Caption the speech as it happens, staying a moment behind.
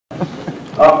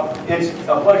It's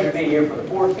a pleasure to be here for the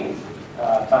 14th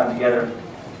time together.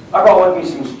 I brought with me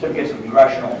some certificates of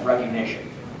congressional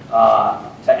recognition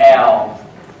to Al,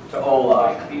 to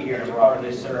Ola, to be here to honor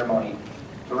this ceremony,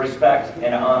 to respect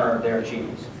and honor their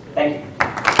achievements. Thank you.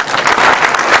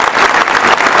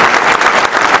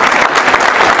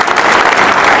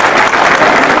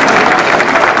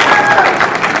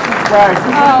 Guys,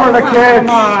 this is for the kids. Come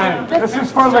on. This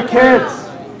is for the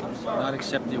kids. Not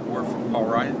accept the award from Paul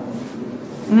Ryan.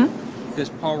 Mm-hmm. Because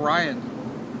Paul Ryan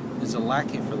is a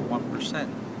lackey for the 1%.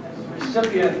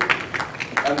 Recipient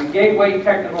of the Gateway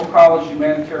Technical College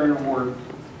Humanitarian Award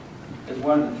is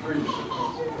one of the 3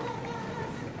 recipients.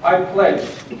 I pledge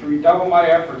to redouble my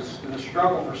efforts in the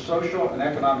struggle for social and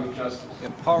economic justice.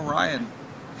 And Paul Ryan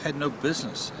had no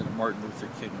business at a Martin Luther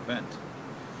King event.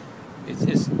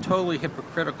 It's totally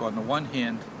hypocritical. On the one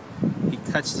hand, he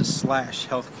cuts to slash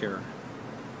health care,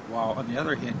 while on the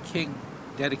other hand, King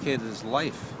dedicated his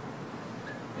life,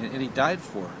 and he died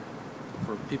for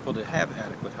people to have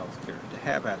adequate health care, to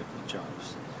have adequate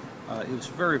jobs. It was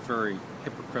very, very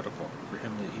hypocritical for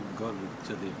him to even go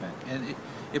to the event. And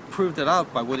it proved it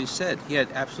out by what he said. He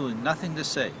had absolutely nothing to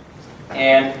say.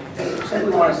 And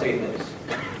simply want to say this.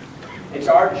 It's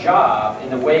our job in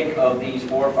the wake of these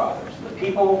forefathers, the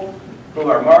people who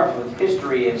are marked with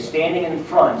history as standing in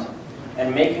front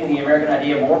and making the American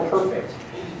idea more perfect.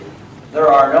 There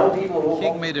are no people who...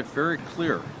 King made it very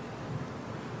clear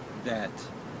that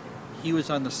he was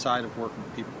on the side of working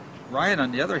people. Ryan,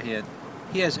 on the other hand,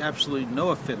 he has absolutely no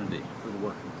affinity for the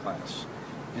working class.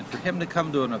 And for him to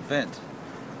come to an event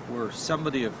where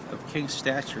somebody of King's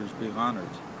stature is being honored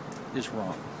is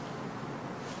wrong.